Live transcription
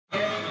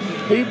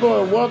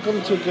people, and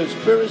welcome to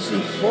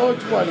Conspiracy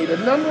 420, the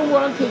number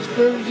one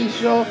conspiracy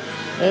show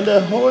in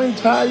the whole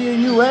entire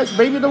U.S.,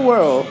 maybe the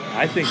world.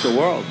 I think the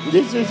world.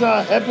 This is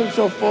our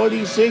episode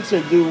 46,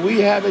 and do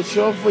we have a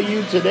show for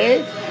you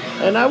today?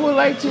 And I would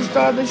like to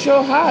start the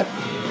show hot.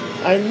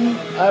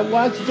 I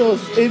watched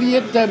those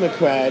idiot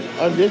Democrats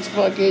on this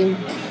fucking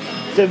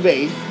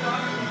debate,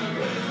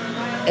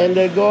 and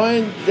they're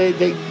going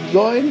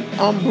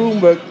on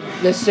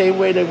Bloomberg the same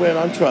way they went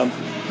on Trump.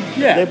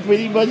 Yeah. They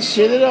pretty much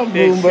shitted on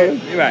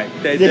Bloomberg. Right.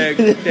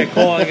 They're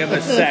calling him a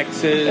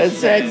sexist. A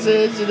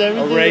sexist and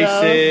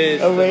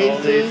everything a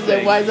racist.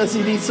 And why does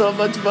he need so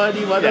much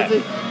money? Why does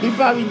he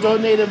probably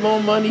donated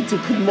more money to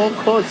more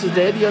causes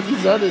than any of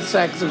these other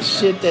sacks of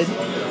shit that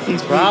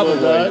these people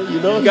done.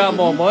 You know, he got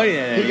more money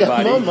than anybody. He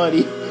got more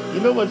money.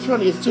 You know what's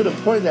funny? It's to the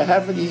point that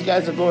half of these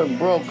guys are going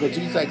broke because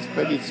he's like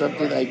spending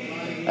something like,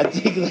 I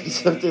think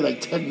something like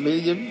 10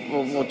 million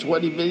or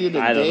 20 million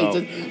a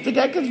day. The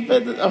guy can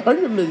spend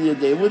 100 million a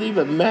day. It wouldn't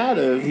even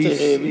matter to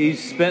him.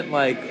 He's spent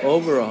like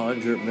over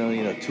 100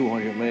 million or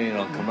 200 million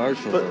on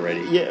commercials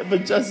already. Yeah,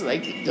 but just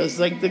like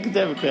the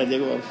Democrats, they're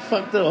going to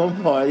fuck their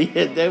own party.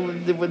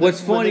 And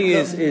what's funny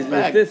is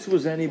if this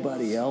was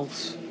anybody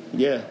else,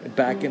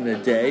 back in the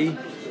day,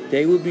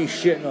 they would be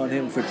shitting on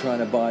him for trying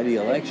to buy the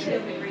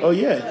election. Oh,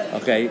 yeah.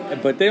 Okay,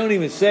 but they don't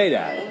even say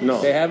that.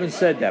 No. They haven't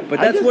said that. But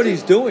that's what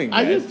he's doing, man.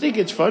 I just think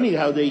it's funny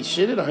how they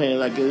shitted on him,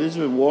 like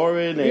Elizabeth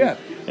Warren and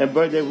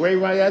Ray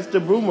right after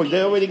Bloomberg.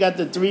 They already got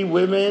the three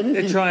women.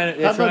 They're trying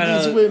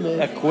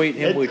to equate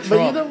him with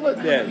Trump. But you know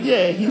what?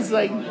 Yeah, he's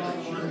like,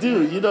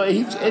 dude, you know,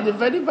 and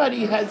if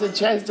anybody has a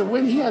chance to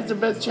win, he has the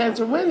best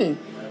chance of winning.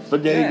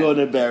 But they're going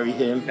to bury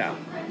him. No.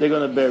 They're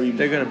going to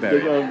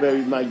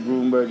bury Mike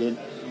Bloomberg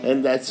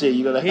and that's it.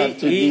 You're gonna have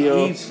to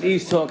deal.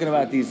 He's talking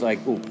about these like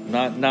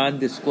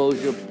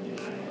non-disclosure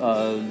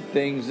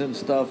things and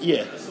stuff.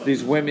 Yeah.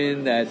 These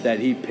women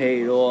that he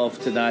paid off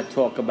to not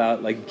talk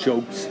about like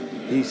jokes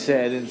he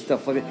said and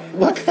stuff like that.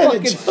 What kind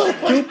of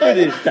stupid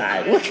is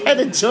that? What kind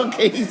of joke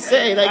can he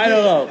say? Like, I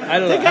don't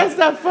know. The guy's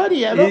not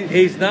funny at all.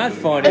 He's not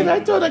funny. And I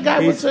thought the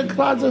guy was a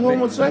closet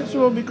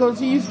homosexual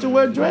because he used to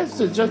wear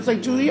dresses, just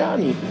like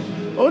Giuliani.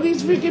 All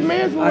these freaking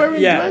men were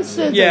wearing dresses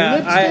and lipstick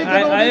and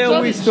all I this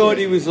always thought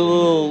he was a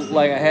little,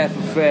 like a half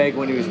a fag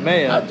when he was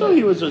mayor. I thought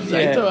he was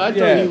I thought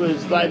he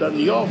was light on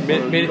the offer,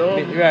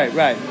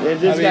 Right. And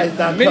this guy's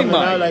not coming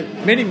out like...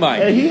 Mini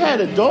Mike. And he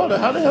had a daughter.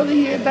 How the hell did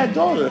he get that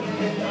daughter?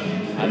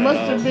 It must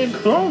have been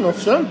clone or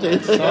something.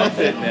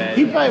 Something, man.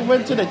 He probably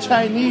went to the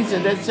Chinese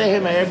and they say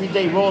him an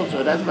everyday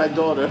rosa. That's my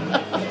daughter.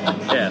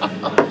 Yeah.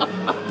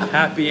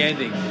 Happy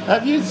ending.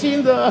 Have you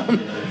seen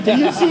do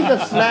you see the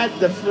flat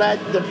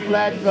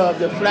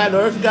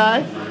Earth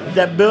guy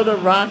that built a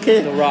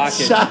rocket? The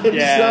rocket. Shot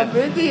himself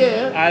in the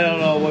air. I don't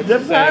know what to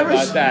say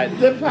about that.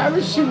 The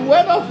parachute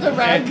went off the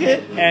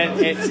rocket. And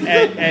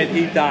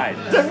he died.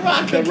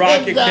 The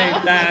rocket came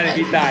down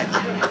and he died.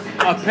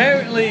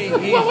 Apparently,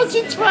 what was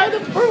he trying to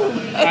prove?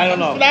 I don't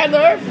know. Flat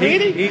Earth,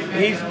 really?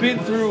 He's been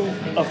through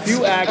a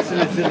few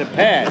accidents in the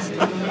past,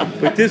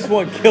 but this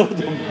one killed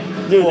him.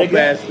 Dude,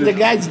 the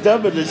guy's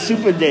dumber than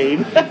Super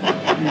Dave. He's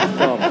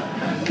dumb.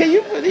 Can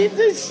you believe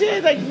this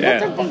shit? Like, what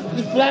the fuck?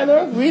 Is Flat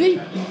Earth, really?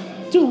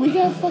 Dude, we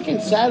got fucking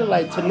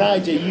satellite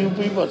tonight, and you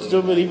people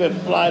still believe in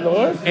Flat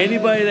Earth?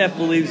 Anybody that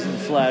believes in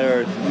Flat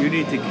Earth, you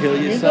need to kill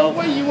yourself.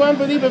 You know what? You want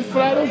to believe in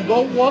Flat Earth?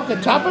 Go walk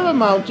on top of a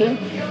mountain.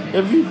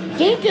 If you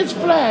think it's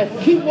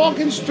flat, keep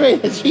walking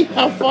straight and see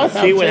how far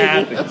See what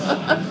happens.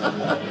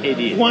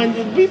 Idiot.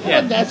 People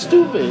are that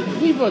stupid.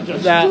 People are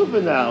just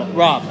stupid now.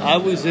 Rob, I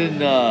was in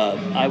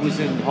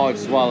Hard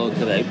Swallow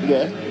today.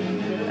 Yeah.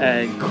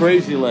 And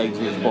Crazy Legs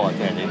was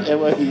bartending. And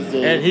what he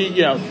said. And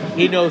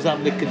he knows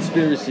I'm the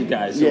conspiracy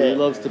guy, so he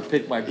loves to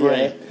pick my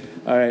brain.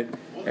 Yeah. All right.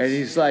 And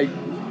he's like,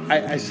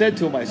 I said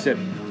to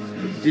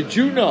him, did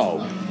you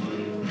know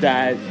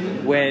that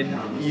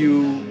when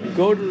you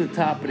go to the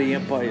top of the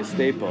Empire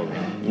State Building,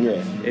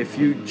 if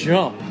you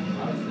jump,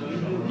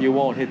 you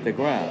won't hit the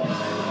ground?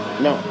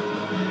 No.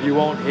 You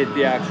won't hit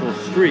the actual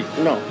street?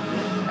 No.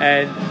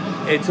 And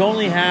it's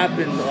only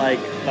happened like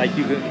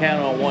you can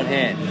count on one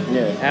hand.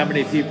 Yeah. How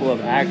many people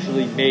have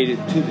actually made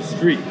it to the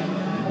street?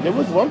 There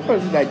was one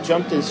person that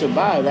jumped and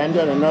survived,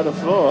 landed on another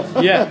floor.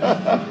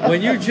 Yeah.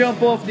 When you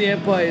jump off the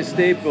Empire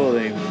State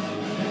Building,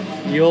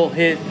 you'll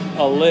hit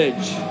a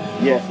ledge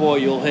before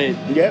you'll hit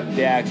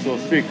the actual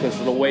street because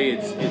of the way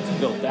it's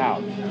built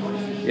out.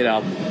 You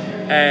know?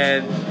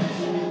 And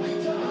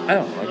I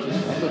don't know.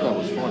 I thought that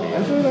was funny.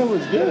 I thought that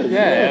was good.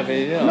 Yeah, I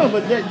mean, you know. No,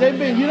 but they've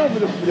been,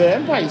 the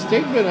Empire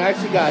State Building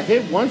actually got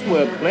hit once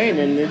with a plane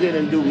and it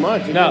didn't do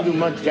much. It didn't do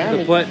much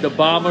damage. The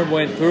bomber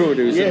went through it.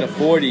 It was in the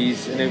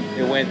 40s and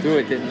it went through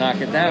it, didn't knock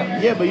it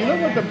down. Yeah, but you know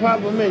what the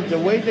problem is? The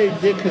way they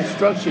did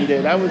construction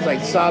there, that was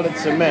like solid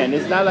cement.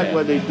 It's not like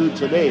what they do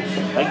today.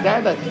 Like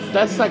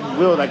that's like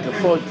real, like a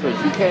fortress.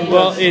 You can't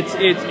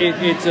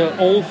it's an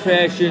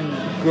old-fashioned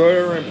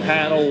girder and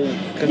panel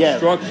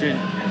construction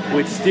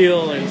with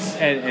steel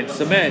and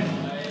cement.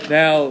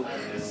 Now,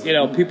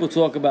 people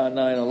talk about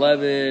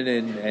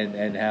 9/11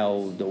 and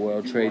how the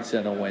World Trade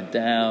Center went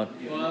down.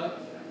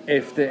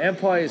 if the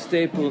Empire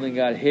State Building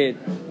got hit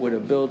with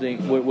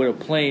with a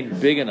plane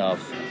big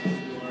enough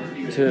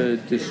to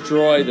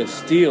destroy the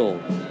steel,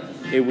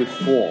 it would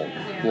fall,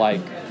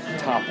 like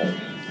topple.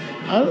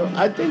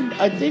 I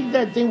think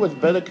that thing was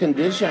better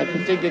conditioned. I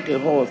think it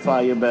could hold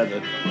fire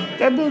better.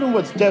 That building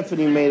was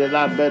definitely made a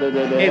lot better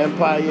than the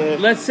Empire.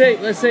 Let's say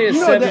a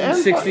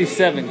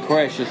 767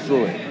 crashes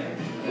through it.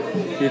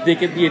 You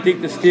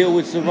think the steel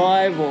would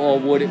survive, or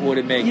would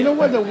it make it? You know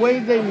what? The way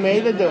they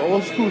made it, the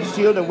old school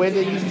steel, the way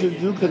they used to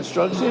do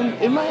construction,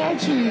 it might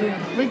actually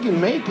freaking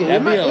make it.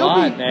 That'd be a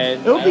lot, man.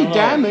 It'll be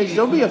damaged.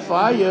 There'll be a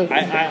fire.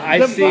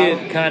 I see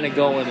it kind of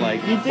going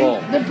like. You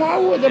think the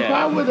power with the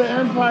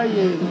Empire,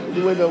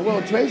 with the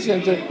World Trade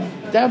Center,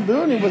 that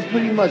building was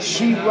pretty much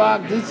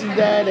sheetrock, this and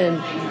that,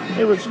 and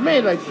it was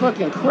made like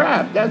fucking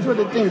crap. That's what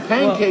the thing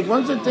pancaked.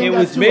 Once the thing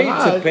got too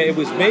hot, it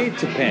was made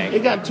to pancake.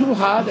 It got too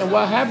hot, and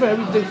what happened?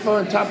 Everything fell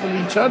on top of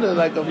each other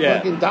like a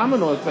fucking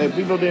domino effect.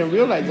 People didn't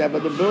realize that,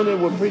 but the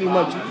building was pretty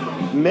much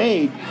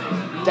made.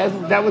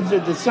 That was the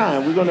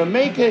design. We're gonna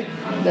make it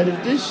that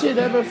if this shit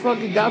ever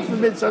fucking, God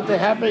forbid, something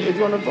happen, it's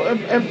gonna.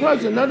 And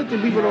plus, another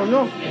thing people don't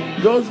know,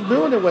 those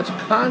buildings was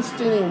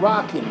constantly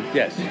rocking.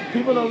 Yes.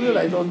 People don't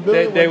realize those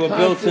buildings they were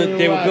built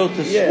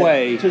to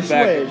sway. To back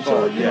sway. And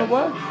So forth. you know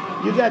what?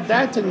 You got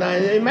that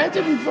technology.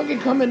 Imagine you fucking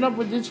coming up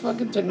with this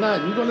fucking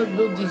technology. You're gonna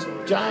build these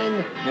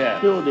giant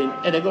building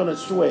and they're gonna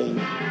sway.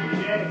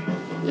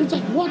 It's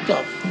like, what the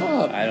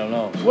fuck? I don't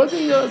know.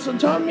 So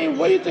tell me,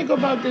 what do you think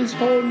about this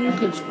whole new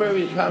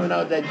conspiracy coming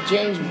out that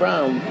James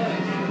Brown?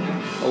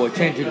 Oh, we're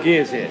changing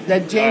gears here.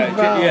 That James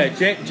Brown.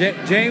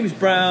 James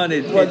Brown.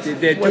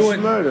 They're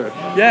doing murder.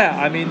 Yeah,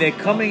 I mean they're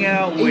coming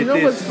out with. You know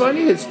what's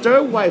funny? His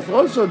third wife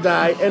also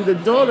died, and the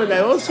daughter that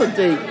I also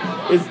think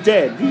is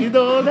dead. Do you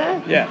know all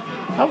that? Yeah.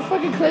 How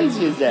fucking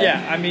crazy is that?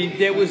 Yeah, I mean,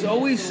 there was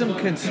always some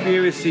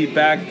conspiracy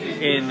back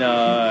in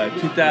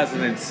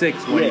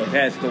 2006 when he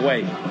passed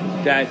away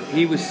that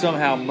he was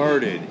somehow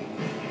murdered.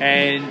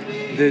 And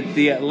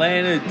the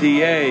Atlanta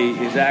DA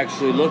is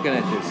actually looking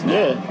at this now.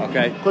 Yeah.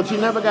 Okay. Because he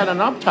never got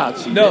an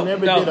autopsy. No, they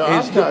never did an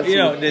autopsy. You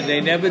know,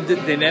 they never did.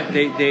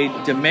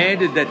 They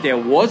demanded that there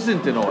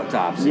wasn't an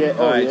autopsy. Yeah.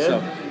 All right. So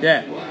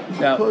now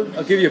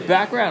I'll give you a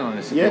background on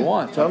this if you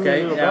want. Tell me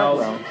a little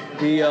background.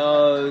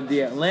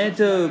 The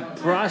Atlanta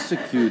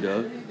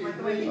prosecutor,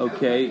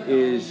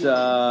 is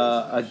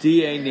a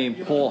DA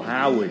named Paul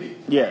Howard.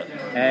 Yeah.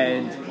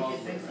 And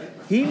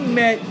he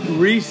met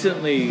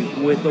recently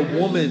with a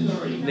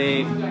woman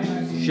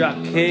named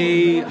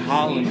Jackie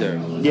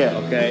Hollander. Yeah.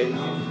 Okay.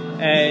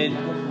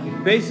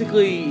 And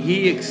basically,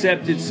 he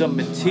accepted some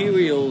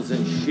materials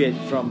and shit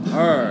from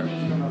her.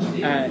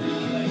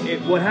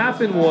 And what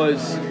happened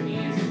was,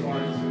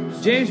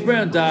 James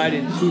Brown died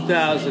in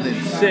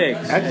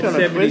 2006 at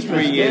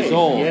 73 years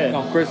old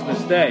on Christmas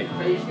Day.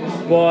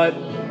 But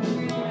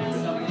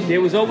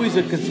there was always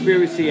a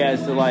conspiracy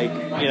as to, like,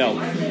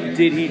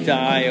 did he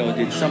die or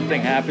did something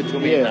happen to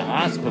him in the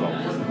hospital?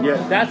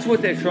 Yeah. That's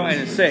what they're trying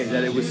to say,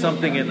 that it was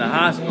something in the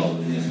hospital.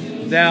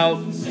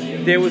 Now,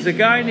 there was a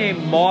guy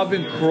named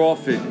Marvin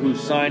Crawford who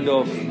signed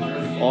off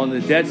on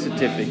the death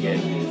certificate.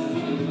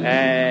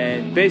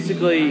 And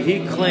basically,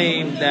 he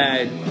claimed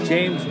that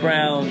James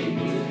Brown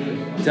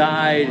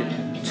died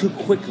too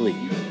quickly,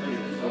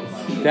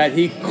 that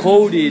he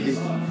coded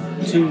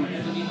to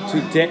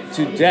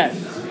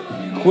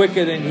death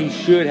quicker than he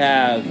should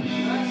have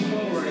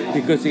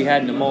because he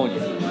had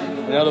pneumonia.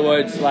 In other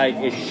words, like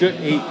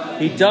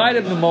he died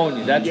of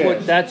pneumonia.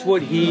 That's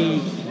what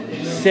he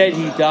said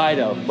he died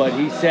of. But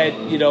he said,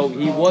 he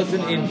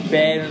wasn't in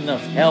bad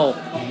enough health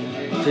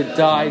to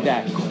die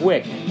that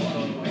quick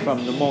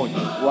from pneumonia.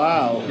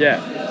 Wow. Yeah,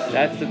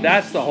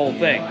 that's the whole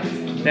thing.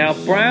 Now,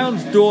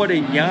 Brown's daughter,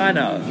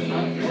 Yana,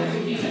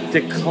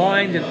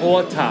 declined an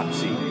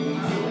autopsy,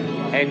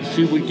 and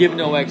she would give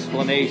no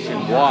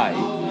explanation why.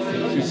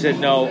 She said,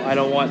 no, I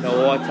don't want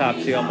no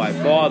autopsy on my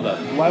father.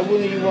 Why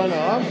wouldn't you want an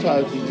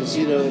autopsy to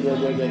see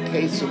the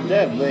case of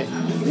death?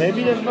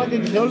 Maybe they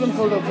fucking killed him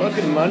for the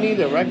fucking money,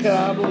 the record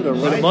album, the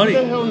rights. For the money.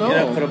 Who the hell knows?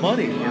 Yeah, for the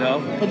money,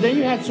 But then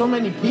you had so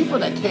many people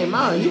that came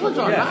out. He was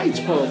on nights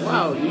for a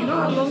while. Do you know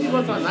how long he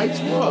was on nights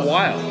for? A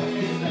while.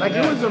 Like,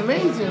 it was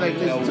amazing. Like,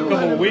 there's a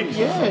couple of weeks.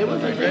 Yeah, it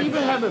was like they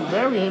even haven't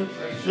buried him.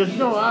 There's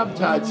no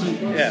autopsy.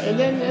 Yeah. And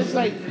then it's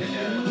like,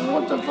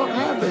 what the fuck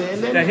happened?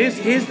 And then now,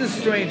 here's the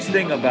strange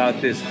thing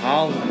about this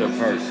Hollander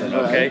person,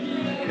 okay?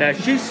 Right. Now,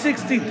 she's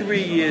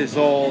 63 years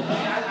old.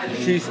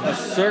 She's a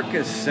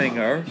circus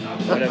singer,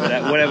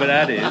 whatever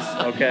that is,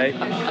 okay?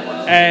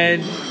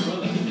 And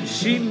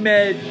she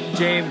met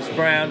James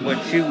Brown when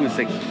she was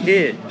a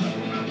kid.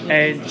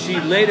 And she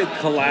later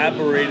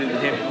collaborated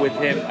with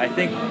him, I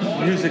think,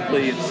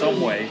 musically in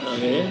some way.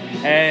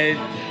 And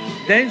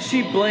then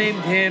she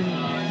blamed him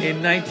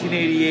in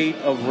 1988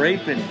 of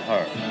raping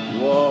her.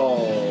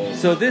 Whoa.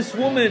 So this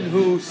woman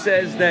who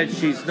says that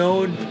she's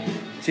known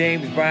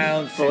James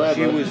Brown since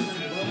she was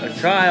a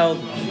child,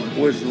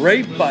 was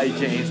raped by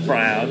James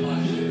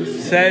Brown,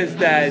 says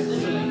that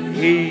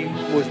he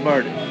was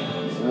murdered.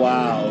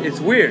 Wow. It's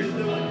weird.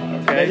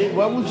 Okay.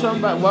 What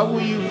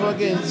would you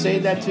fucking say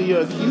that to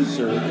your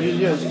accuser?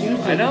 Your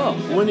accuser. I know.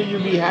 Wouldn't you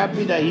be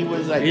happy that he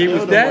was like He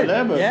killed was dead. or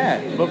whatever?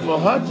 Yeah. But for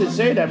her to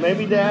say that,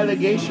 maybe the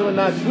allegation was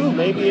not true.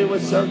 Maybe it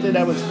was something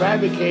that was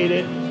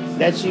fabricated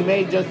that she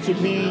made just to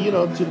be,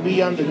 to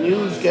be on the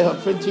news, get her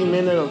 15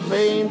 minutes of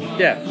fame.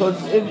 Yeah. Because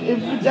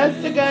if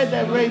that's the guy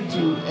that raped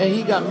you and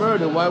he got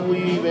murdered, why would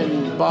you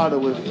even bother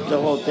with the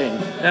whole thing?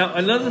 Now,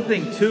 another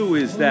thing, too,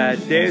 is that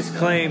there's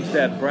claims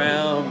that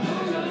Brown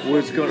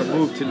was going to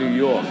move to New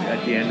York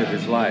at the end of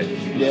his life.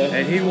 Yeah.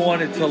 And he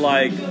wanted to,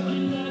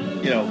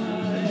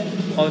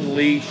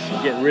 unleash,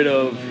 get rid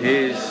of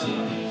his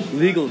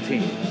legal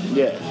team.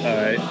 Yeah. All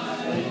right.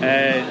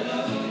 And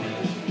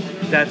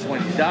that's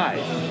when he died,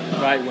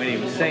 right? When he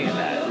was saying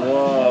that.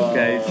 Whoa.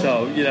 Okay,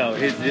 so,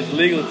 his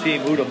legal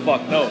team, who the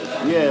fuck knows?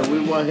 Yeah, we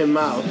want him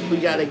out. We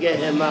got to get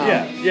him out.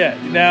 Yeah.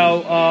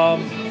 Now,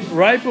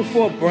 right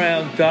before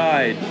Brown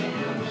died,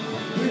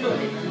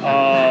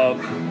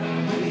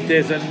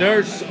 there's a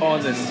nurse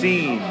on the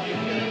scene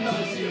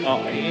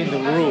in the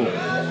room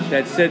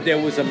that said there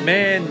was a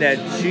man that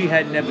she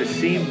had never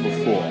seen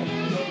before.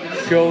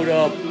 Showed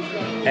up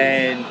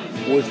and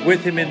was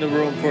with him in the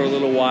room for a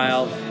little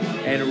while.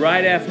 And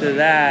right after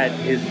that,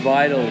 his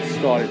vitals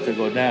started to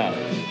go down.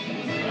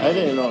 I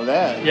didn't know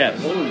that.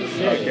 Yes. Holy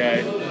shit.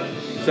 Okay.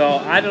 So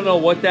I don't know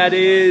what that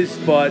is,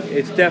 but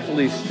it's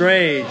definitely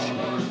strange.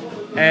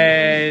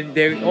 And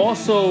they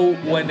also,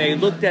 when they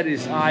looked at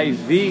his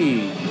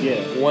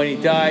IV, when he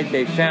died,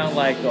 they found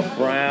like a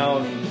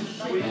brown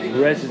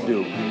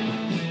residue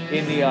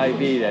in the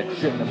IV that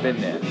shouldn't have been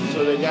there.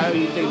 So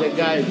you think the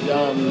guy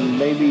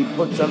maybe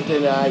put something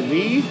in the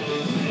IV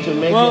to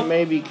make him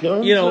maybe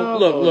kill himself?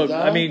 Look.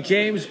 I mean,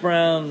 James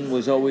Brown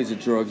was always a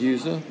drug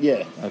user.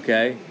 Yeah.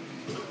 Okay.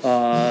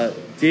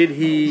 Did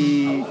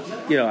he?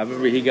 I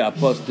remember he got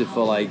busted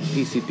for like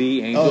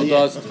PCP, angel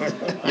dust.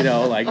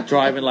 Like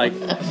driving like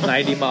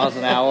 90 miles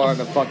an hour on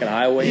the fucking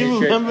highway. You and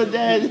shit. remember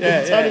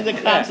that? Telling the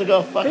cops to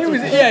go fuck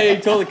themselves. He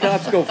told the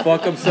cops to go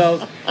fuck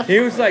themselves. He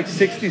was like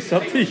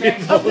 60-something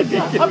years old.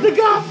 I'm the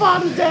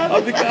Godfather, damn it.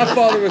 I'm the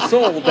Godfather of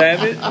soul, damn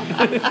it.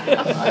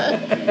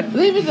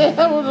 Leave me the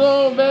hell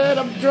alone, man.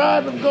 I'm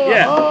driving, I'm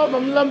going home,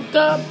 I'm lumped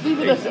up. Leave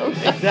me the hell alone.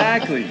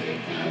 Exactly.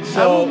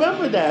 So, I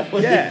remember that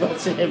when they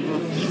busted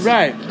him.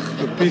 Right.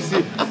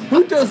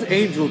 Who does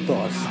angel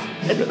dust?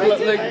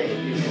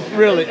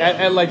 Really?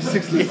 At like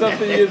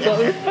 60-something years old?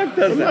 Who the fuck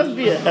does that? It must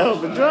be a hell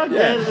of a drug,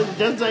 man.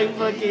 Just like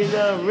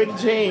fucking Rick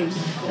James.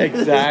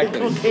 Exactly.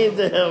 Cocaine's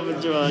a hell of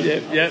a drug. I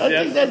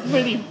think that's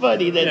pretty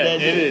funny that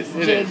it is.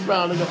 James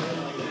Brown.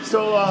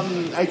 So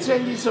I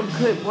sent you some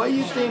clip. What do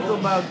you think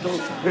about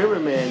those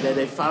pyramid that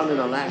they found in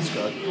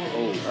Alaska?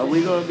 Are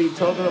we going to be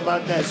talking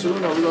about that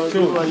soon? Are you going to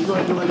do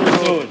a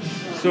little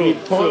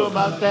report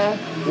about that?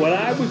 What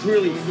I was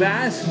really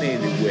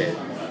fascinated with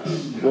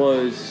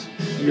was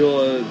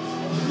your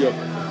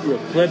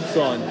clips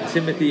on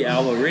Timothy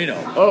Alvarino.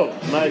 Oh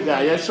my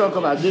God! Let's talk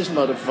about this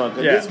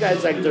motherfucker. Yeah. This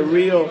guy's like the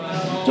real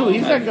dude.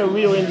 He's like a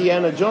real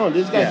Indiana Jones.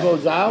 This guy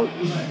goes out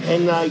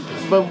and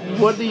but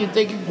what do you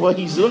think? What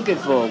he's looking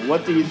for?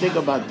 What do you think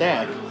about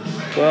that?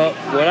 Well,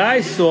 what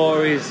I saw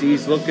is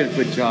he's looking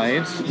for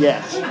giants.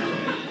 Yes.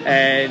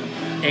 And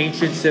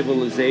ancient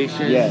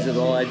civilizations and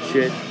all that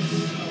shit.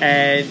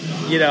 And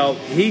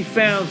he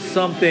found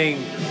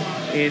something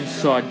in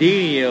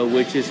Sardinia,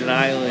 which is an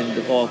island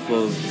off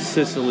of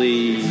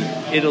Sicily,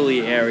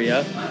 Italy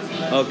area,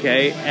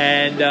 okay?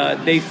 And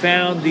they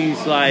found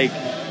these, like,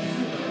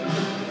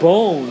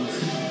 bones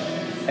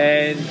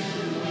and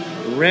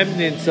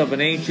remnants of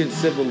an ancient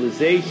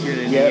civilization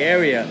in the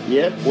area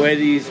where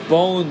these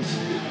bones,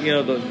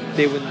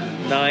 they were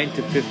 9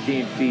 to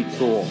 15 feet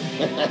tall.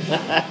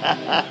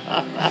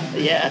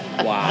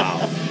 Yeah.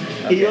 Wow.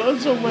 Okay. He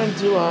also went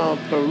to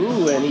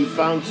Peru and he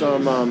found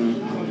some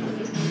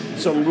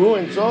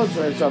ruins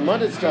also and some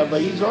other stuff, but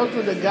he's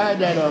also the guy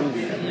that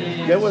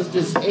there was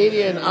this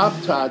alien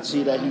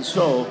autopsy that he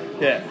saw,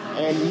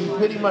 and he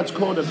pretty much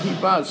called the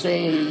people out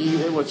saying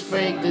it was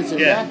fake, this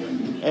and that,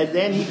 and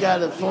then he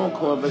got a phone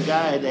call of a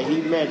guy that he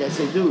met that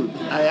said, dude,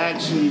 I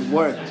actually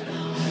worked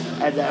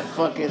at that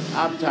fucking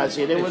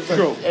autopsy, and it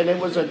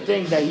was a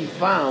thing that he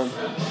found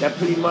that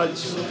pretty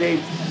much they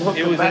hooked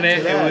him back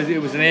to that. It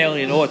was an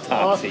alien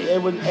autopsy.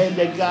 And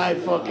the guy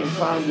fucking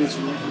found this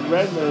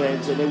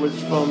remnants, and it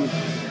was from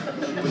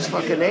this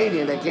fucking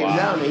alien that came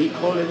down, and he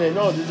called it in,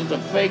 no, this is a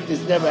fake,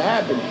 this never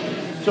happened.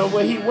 So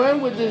when he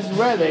went with this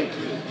relic,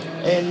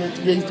 and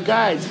these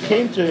guys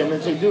came to him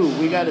and said, dude,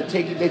 we got to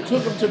take it. They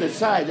took him to the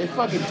side. They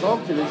fucking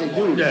talked to him and said,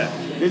 dude,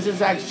 this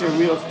is actually a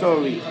real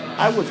story.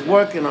 I was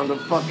working on the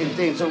fucking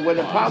thing. So when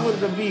the powers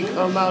that be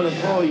come out and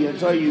call you and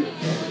tell you,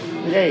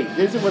 hey,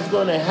 this is what's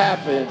going to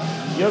happen,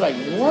 you're like,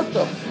 what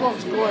the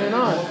fuck's going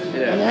on?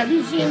 And have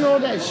you seen all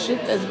that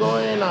shit that's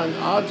going on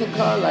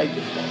Antarctica? Like,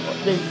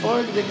 they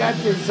got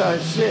this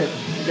ship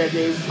that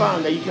they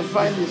found, that you can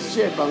find this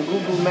ship on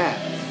Google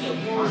Maps.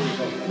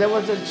 there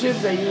was a trip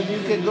that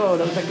you could go.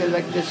 There was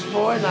like this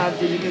foreign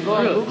option. You could go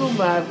on Google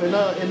Maps on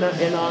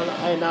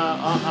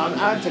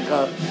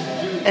Antarctica,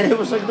 and it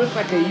was looked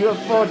like a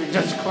UFO that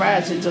just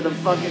crashed into the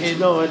fucking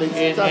snow and in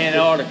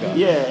Antarctica.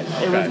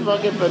 Yeah, it was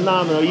fucking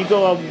phenomenal. You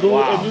go on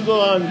Google, if you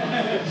go on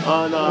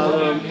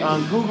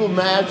Google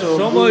Maps or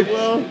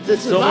Google,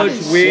 there's a lot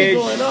of weird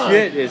going on.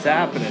 shit is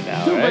happening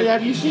now. Dude, right? but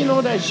have you seen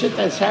all that shit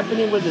that's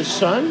happening with the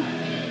sun?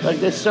 Like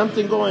there's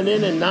something going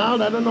in and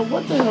out. I don't know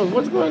what the hell.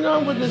 What's going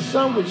on with the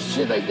sun with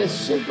shit? Like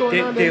there's shit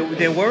going on.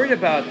 They're worried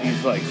about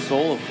these like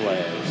solar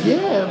flares.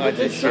 Yeah, but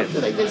there's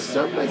something like there's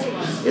something.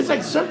 It's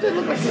like something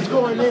looks like it's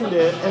going in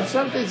there and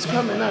something's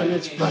coming out. And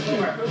it's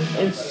fucking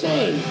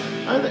insane.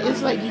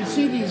 It's like you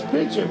see these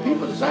pictures.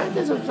 People,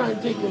 scientists are trying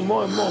to take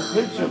more and more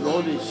pictures of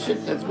all this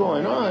shit that's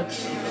going on,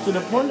 to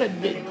the point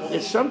that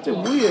there's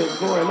something weird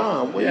going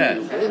on.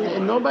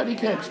 And nobody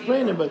can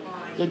explain it, but.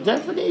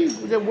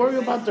 They're worried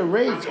about the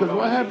rays, because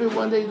what happened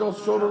one day those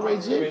solar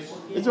rays hit?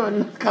 It's going to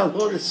knock out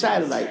all the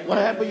satellite. What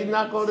happened? You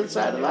knock out the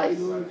satellite?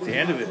 It's the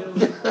end of it.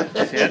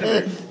 It's the end of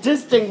it.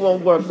 This thing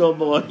won't work no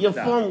more. Your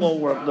phone won't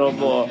work no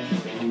more.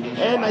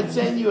 And I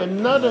send you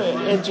another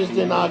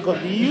interesting article.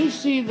 Do you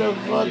see the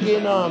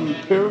fucking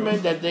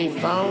pyramid that they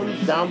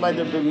found down by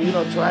the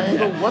Bermuda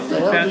Triangle? Yeah. What the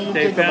hell do you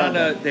think about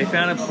that? They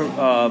found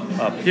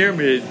a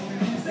pyramid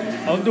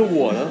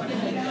underwater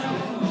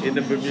in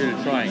the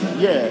Bermuda Triangle.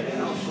 Yeah.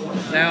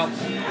 Now,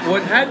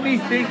 what had me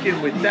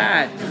thinking with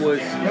that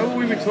was, remember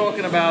we were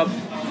talking about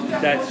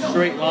that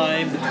straight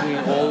line between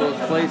all those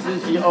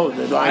places? Oh,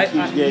 the line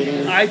keeps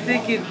getting... I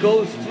think it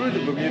goes through the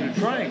Bermuda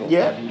Triangle.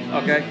 Yeah.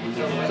 Okay.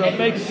 So it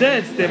makes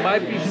sense. There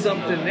might be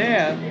something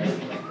there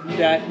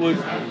that would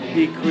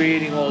be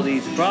creating all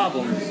these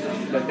problems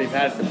that they've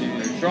had at the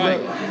Bermuda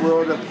Triangle. Where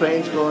all the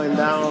planes going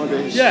down,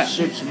 the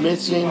ships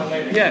missing.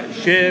 Yeah,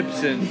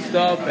 ships and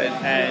stuff,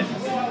 and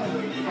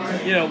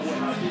you know...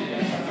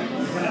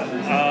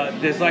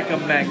 there's like a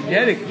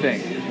magnetic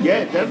thing.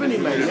 Yeah, definitely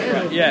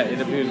magnetic. Yeah, in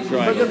the Bermuda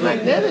Triangle. But the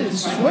magnetic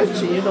is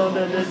switching,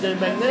 the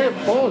magnetic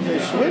poles are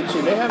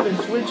switching. They haven't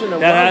switching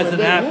around. That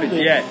hasn't happened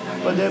yet.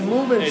 But they're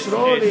moving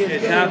slowly.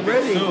 It's getting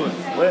ready. Soon.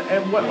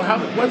 And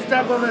what's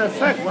that going to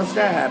affect once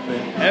that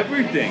happens?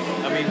 Everything.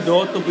 I mean,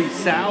 north will be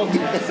south,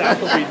 south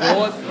will be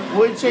north.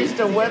 Will it change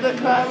the weather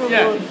climate?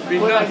 Yeah,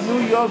 will like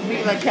New York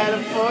be like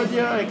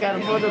California, and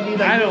California be like New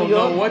York? I don't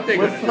know what they're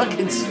going to do. With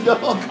fucking snow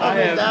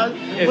coming down.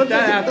 If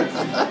that happens,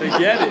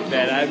 forget it,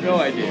 man. I have no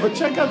idea. But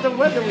check out the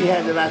weather we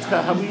had the last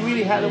couple. How we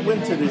really had a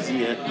winter this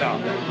year. No.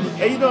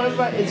 And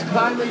everybody, it's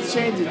climate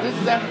changing. This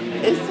is that.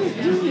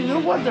 You know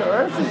what? The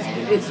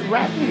Earth is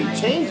rapidly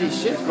changing.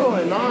 Shit's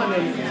going on,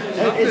 and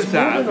it's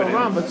moving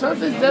around. But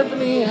something's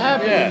definitely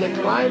happening. Yeah.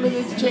 The climate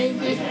is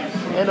changing,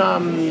 and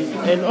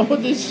all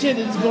this shit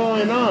is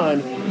going on.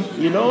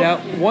 Now,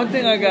 one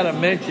thing I gotta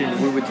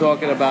mention, we were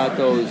talking about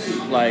those,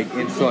 like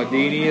in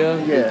Sardinia,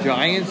 the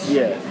giants.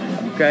 Yeah.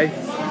 Okay.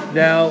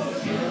 Now,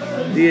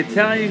 the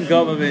Italian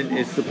government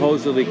is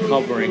supposedly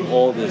covering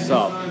all this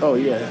up. Oh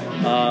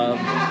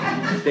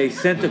yeah. They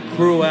sent a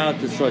crew out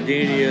to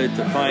Sardinia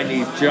to find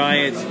these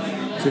giants,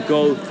 to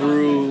go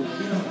through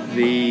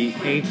the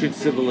ancient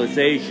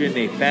civilization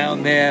they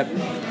found there,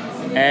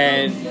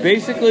 and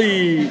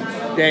basically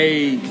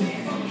they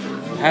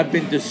have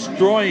been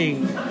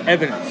destroying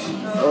evidence.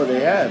 Oh,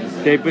 they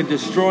have. They've been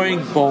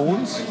destroying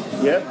bones.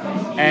 Yep.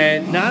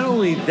 And not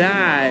only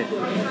that,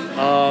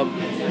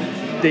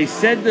 they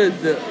said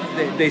that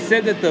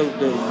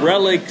the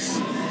relics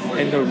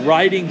and the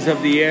writings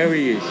of the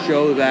area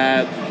show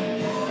that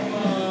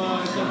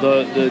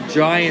the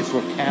giants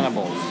were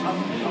cannibals.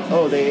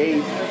 Oh,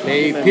 they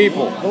ate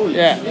people. Holy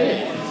shit.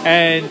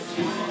 And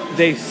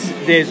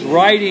there's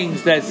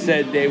writings that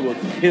said they were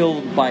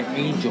killed by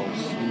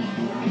angels.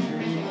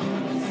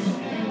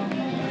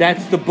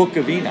 That's the Book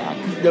of Enoch.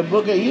 The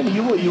Book of Enoch.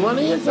 You want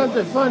to hear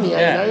something funny?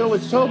 Yeah. I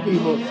always tell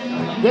people,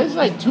 there's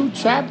like 2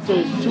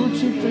 chapters,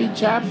 3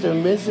 chapters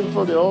missing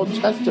for the Old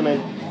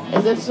Testament,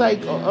 and there's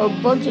like a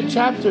bunch of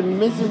chapters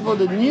missing for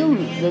the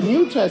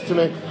New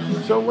Testament.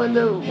 So when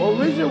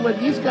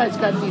these guys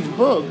got these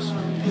books,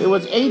 it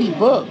was 80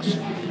 books.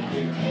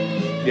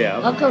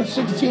 Yeah. How come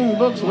 16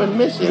 books went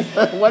missing?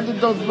 What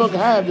did those books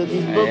have that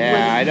these books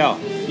went? I know.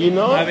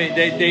 I mean,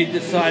 they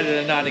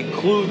decided to not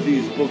include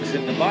these books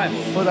in the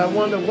Bible. But I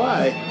wonder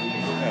why.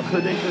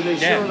 Could they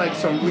show like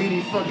some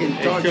really fucking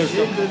dark shit?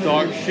 Some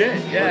dark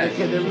shit, yeah.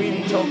 Could they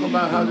really talk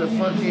about how the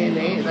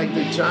fucking, like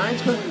the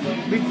giants?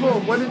 Before,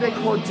 what did they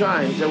call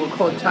giants? They were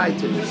called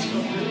titans.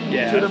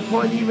 Yeah. To the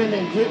point even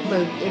in Greek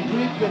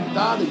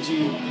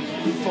mythology,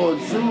 before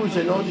Zeus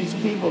and all these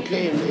people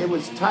came, it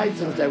was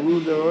titans that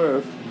ruled the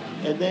earth.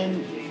 And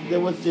then there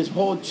was this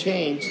whole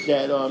change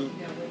that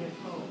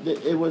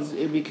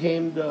it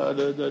became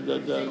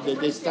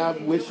they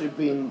stopped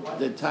worshiping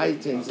the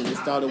titans and they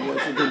started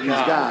worshiping these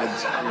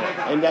gods.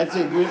 And that's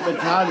in Greek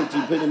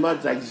mythology, pretty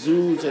much like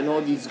Zeus and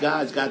all these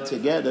gods got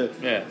together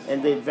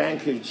and they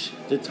vanquished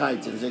the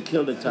titans, they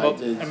killed the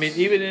titans. Well, I mean,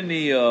 even in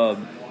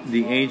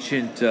the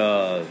ancient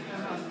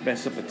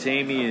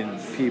Mesopotamian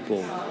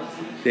people,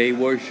 they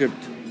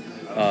worshipped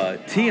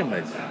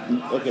Tiamat.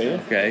 Okay.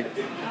 Okay,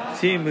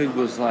 Tiamat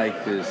was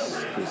like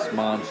this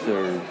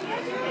monster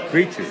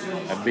creature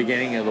at the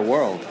beginning of the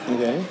world.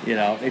 Okay. You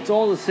know, it's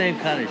all the same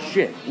kind of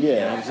shit. Yeah. You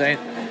know what I'm saying?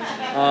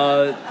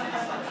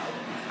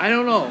 I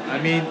don't know. I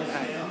mean,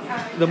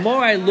 the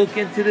more I look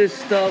into this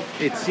stuff,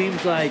 it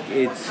seems like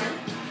it's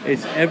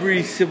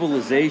every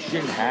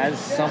civilization has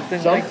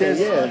something like this.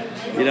 Yeah.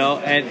 You know,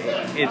 and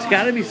it's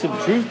got to be some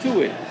truth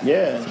to it.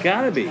 Yeah. It's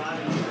got to be.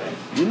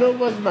 You know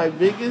what's my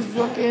biggest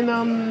fucking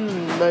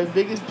my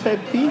biggest pet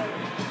peeve?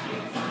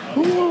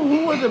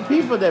 Who were the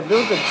people that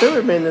built the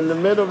pyramid in the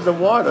middle of the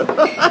water?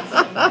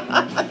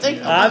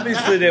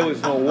 Obviously, there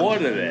was no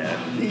water there.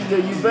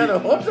 You better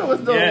hope there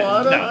was no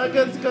water.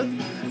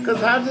 Because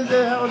how did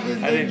the hell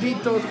did they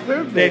beat those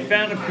pyramids? They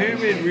found a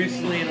pyramid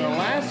recently in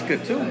Alaska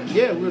too.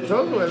 Yeah, we were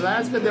talking about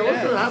Alaska. They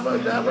also how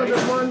about the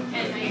one?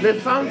 They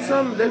found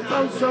some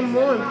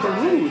more in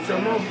Peru.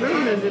 Some more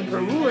pyramids in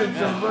Peru in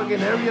some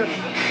fucking area.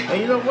 And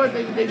you know what?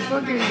 I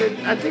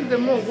think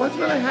what's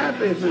gonna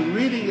happen if it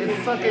really is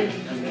fucking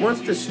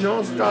once the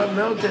snow start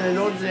melting and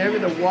those area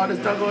the water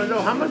start going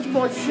low, how much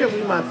more shit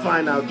we might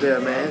find out there,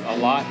 man? A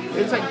lot.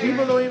 It's like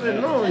people don't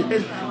even know.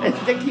 And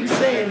they keep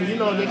saying,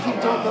 they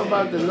keep talking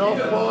about the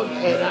North Pole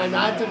and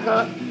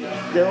Antarctica.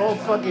 They're all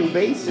fucking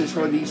bases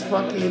for these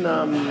fucking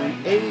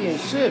alien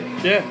ships.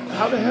 Yeah.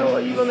 How the hell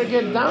are you gonna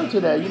get down to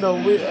that? And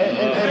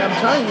I'm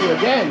telling you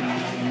again.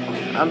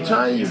 I'm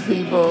telling you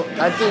people.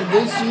 I think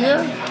this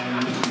year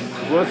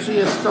we'll see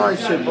a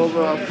starship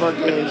over our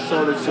fucking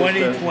solar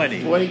system.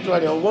 2020.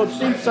 We'll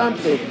see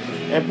something,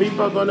 and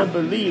people are gonna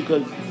believe.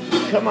 Cause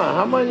come on,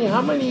 how many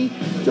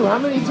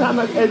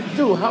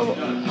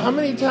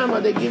times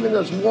are they giving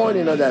us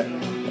warning of that?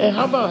 And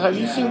how about, have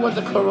you seen what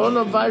the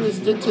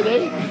coronavirus did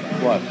today?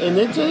 What? In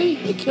Italy,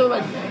 it killed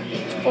like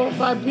 4 or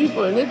 5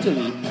 people in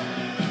Italy.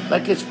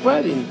 Like it's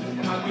spreading.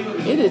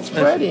 It is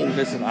spreading.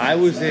 Listen, I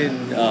was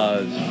in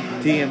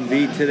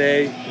DMV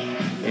today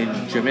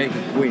in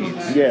Jamaica,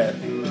 Queens. Yeah.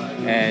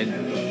 And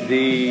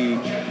the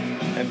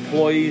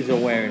employees are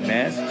wearing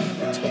masks,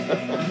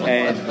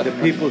 and the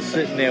people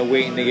sitting there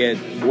waiting to get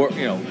work,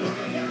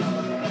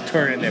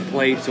 turning their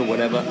plates or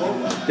whatever,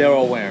 they're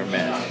all wearing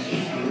masks.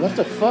 What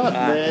the fuck,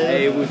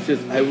 man? It was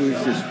just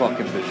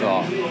fucking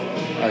bizarre.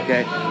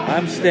 Okay,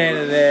 I'm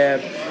standing there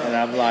and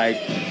I'm like,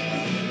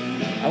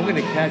 I'm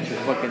gonna catch a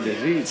fucking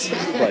disease in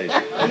this place.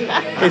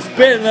 It's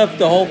bad enough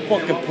the whole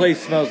fucking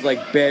place smells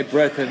like bad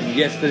breath and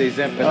yesterday's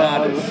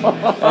empanadas.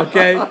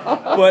 Okay?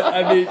 But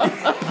I mean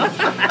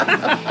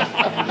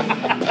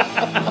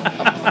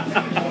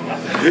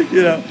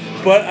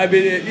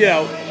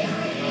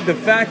the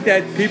fact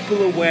that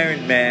people are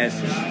wearing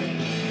masks,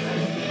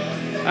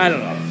 I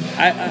don't know.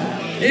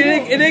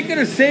 It ain't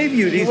gonna save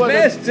you. These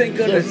masks ain't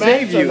gonna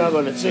save you. Masks are not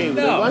gonna save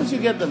you. No. Once you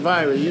get the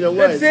virus, you know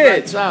what? That's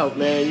It's lights out,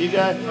 man. You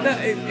got. No,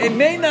 it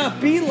may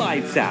not be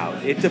lights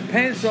out. It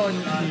depends on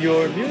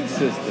your immune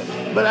system.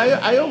 But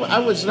I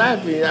was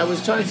laughing. I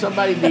was telling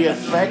somebody the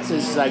effects.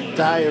 It's like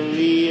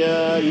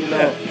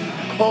diarrhea,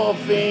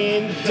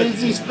 coughing,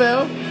 dizzy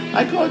spell.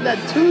 I called that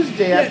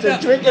Tuesday after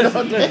drinking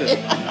all day.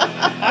 Listen.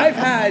 I've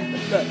had.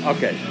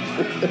 Okay.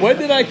 When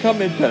did I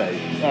come in today?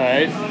 All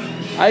right.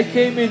 I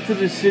came into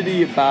the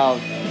city about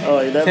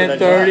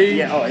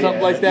 10:30,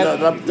 something like that.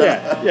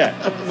 Yeah.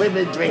 We've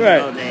been drinking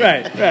all day.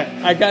 Right.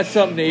 I got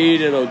something to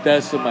eat at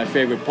Odessa, my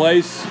favorite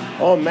place.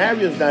 Oh,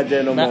 Mario's not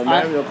there no more.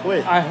 Mario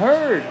quit. I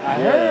heard.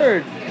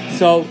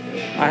 So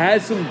I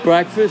had some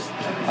breakfast.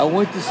 I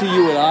went to see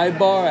you at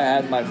Ibar. I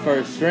had my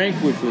first drink,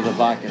 which was a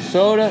vodka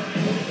soda.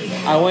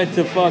 I went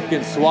to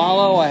fucking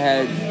Swallow. I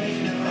had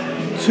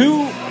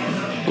 2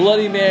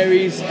 Bloody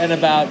Marys and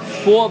about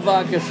 4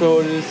 vodka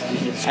sodas.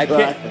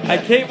 I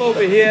came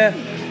over here.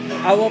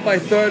 I want my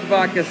 3rd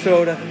vodka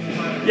soda.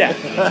 Yeah.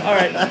 All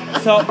right.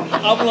 So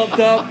I'm lumped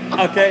up.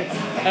 Okay.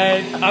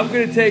 And I'm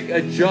going to take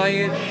a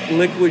giant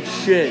liquid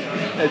shit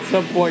at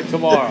some point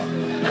tomorrow.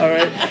 All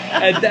right.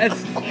 And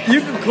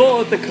you can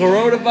call it the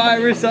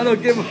coronavirus. I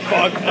don't give a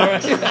fuck. All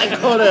right. I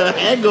call it a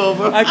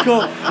hangover. I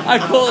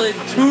call it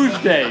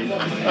Tuesday.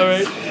 All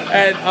right.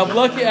 And I'm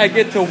lucky I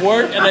get to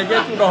work and I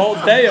get through the whole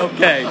day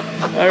okay.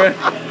 All right.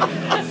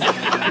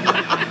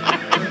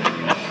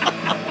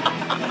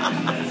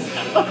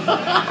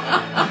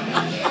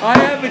 I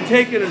haven't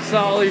taken a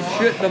solid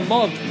shit in a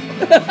month.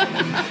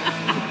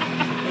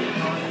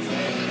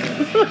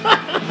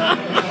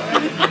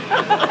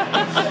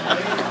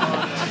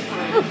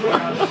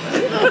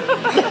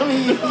 I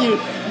mean, you're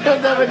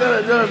never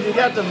gonna know if you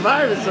got the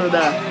virus or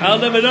not. I'll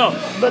never know.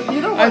 But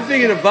you know what? I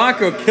figured a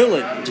vodka will kill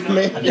it.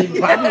 Man,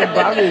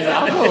 probably is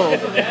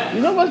alcohol.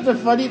 You know what the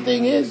funny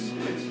thing is?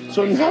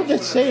 So now they're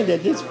saying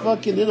that this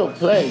fucking little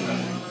plague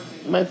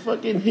might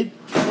fucking hit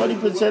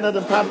 20% of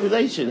the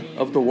population.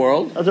 Of the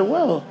world? Of the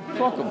world.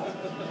 Fuck them.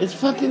 It's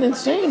fucking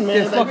insane, man.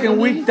 They're fucking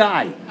weak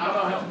die.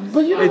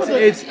 But you know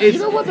you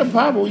know what the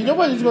problem? You know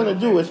what it's gonna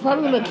do? It's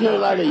probably gonna kill a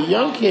lot of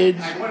young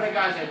kids,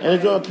 and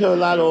it's gonna kill a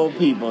lot of old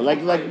people,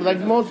 like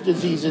most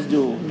diseases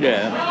do.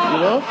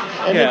 Yeah.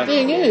 And the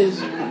thing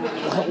is,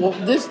 well,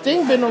 this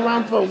thing been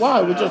around for a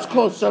while. It was just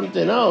called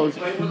something else.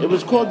 It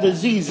was called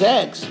Disease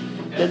X.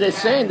 That they're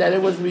saying that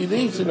it was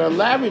released in a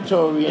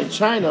laboratory in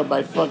China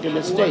by fucking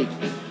mistake.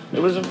 It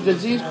was a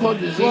disease called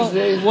Disease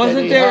X.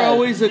 Wasn't there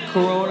always a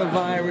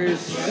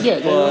coronavirus? Yeah,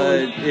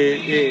 but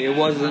it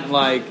wasn't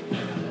like.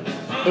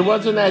 It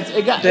wasn't as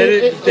it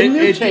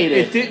mutated.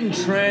 It didn't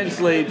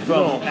translate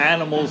from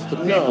animals to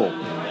people.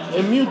 No.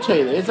 It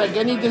mutated. It's like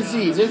any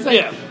disease. It's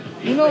like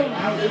you know.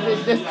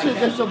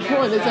 That's the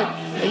point. It's like,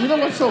 and you know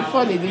what's so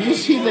funny? Do you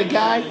see the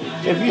guy?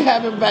 If you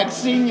haven't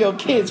vaccinated your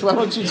kids, why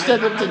don't you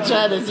send them to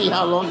China and see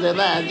how long they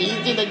last? Do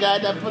you see the guy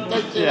that put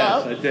that shit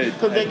out? Yes, I did.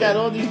 Because they got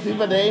all these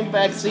people that ain't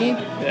vaccinated.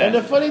 Yeah. And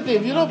the funny thing,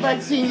 if you don't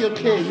vaccinate your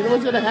kid, you know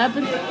what's gonna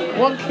happen?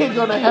 One kid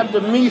gonna have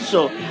the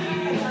measles.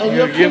 And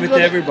you're give it to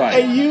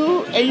everybody. And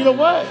you know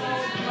what?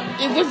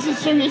 If this is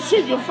serious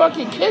shit, your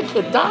fucking kid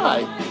could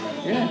die.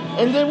 Yeah.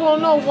 And they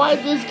won't know why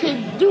this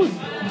kid do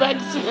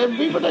vaccine. And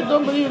people that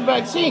don't believe in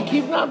vaccine,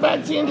 keep not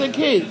vaccinating their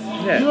kids.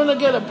 Yeah. You're gonna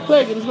get a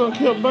plague and it's gonna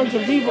kill a bunch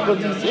of people because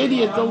these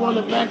idiots don't want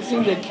to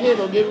vaccine their kid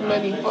or give them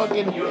any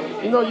fucking.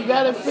 You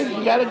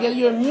gotta get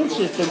your immune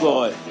system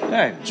going.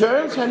 Right.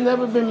 Germs have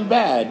never been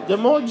bad. The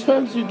more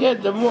germs you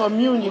get, the more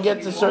immune you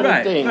get to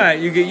certain things. Right.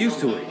 You get used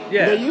to it.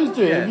 Yeah. Get used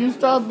to it. Yeah. If you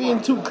start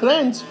being too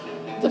cleansed,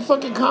 the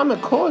fucking common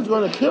cold is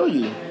gonna kill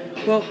you.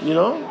 Well, you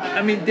know.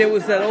 I mean, there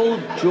was that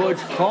old George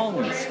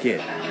Carlin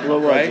skit,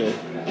 what was it?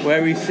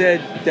 Where he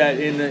said that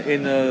in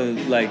the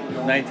like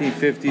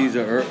 1950s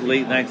or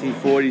late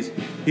 1940s,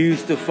 he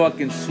used to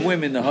fucking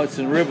swim in the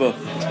Hudson River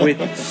with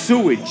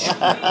sewage.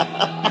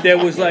 There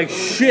was like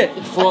shit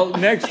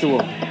floating next to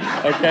him.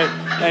 Okay,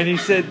 and he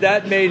said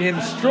that made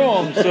him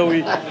strong, so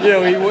he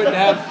wouldn't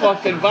have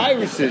fucking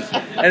viruses.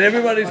 And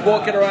everybody's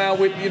walking around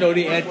with the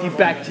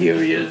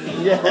antibacterial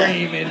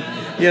cream and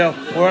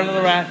running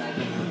around.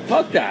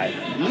 Fuck that.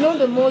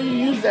 The more you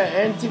use that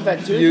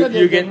antibacterial,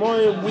 the more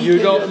it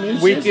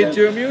weakens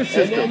your immune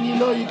system.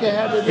 And then you can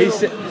have a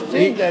little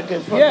thing that can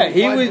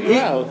fucking wipe you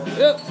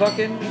out.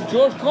 Fucking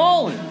George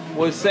Carlin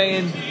was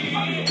saying,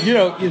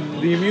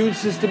 the immune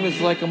system is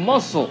like a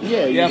muscle.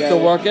 Yeah, you have to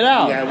work it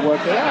out. You gotta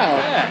work it out.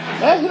 Yeah.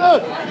 Hey,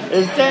 look,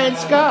 it's Dan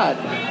Scott.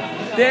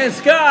 Dan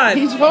Scott.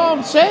 He's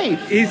home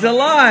safe. He's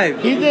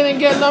alive. He didn't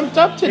get lumped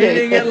up today. He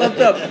didn't get lumped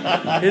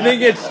up. He didn't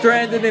get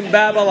stranded in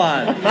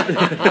Babylon.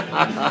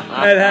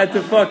 And had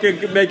to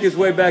fucking make his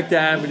way back to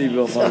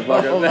Amityville,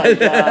 motherfucker. Oh my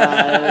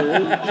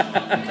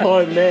God.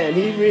 Poor man.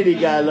 He really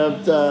got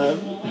lumped up.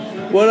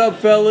 What up,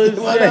 fellas?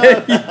 What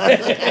up?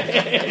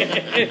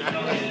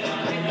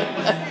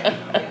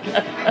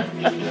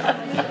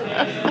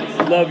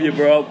 Love you,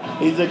 bro.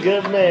 He's a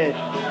good man.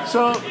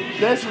 So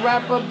let's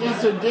wrap up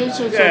this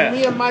edition. So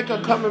me and Mike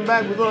are coming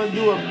back. We're gonna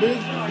do a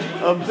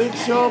big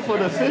show for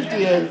the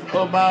 50th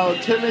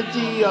about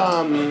Timothy.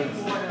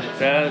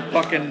 That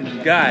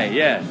fucking guy,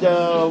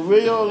 the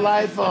real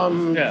life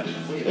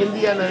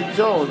Indiana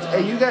Jones.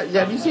 Hey, you guys,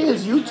 have you seen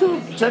his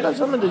YouTube? Check out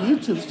some of the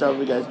YouTube stuff,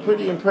 you guys.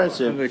 Pretty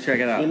impressive. I'm gonna check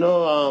it out.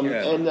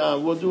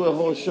 And we'll do a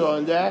whole show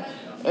on that.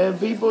 And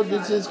people,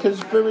 this is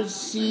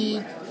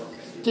Conspiracy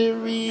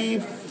Theory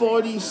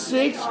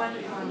 46.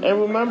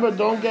 And remember,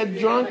 don't get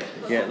drunk.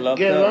 Get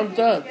lumped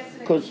up.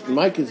 Because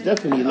Mike is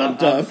definitely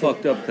lumped up. I'm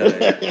fucked up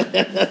today.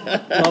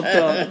 Lumped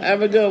up.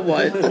 Have a good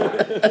one.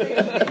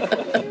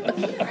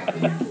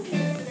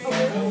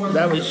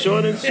 That was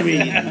short and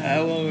sweet.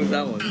 How long was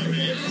that one?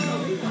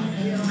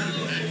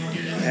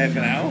 Half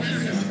an hour?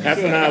 Half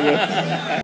an hour.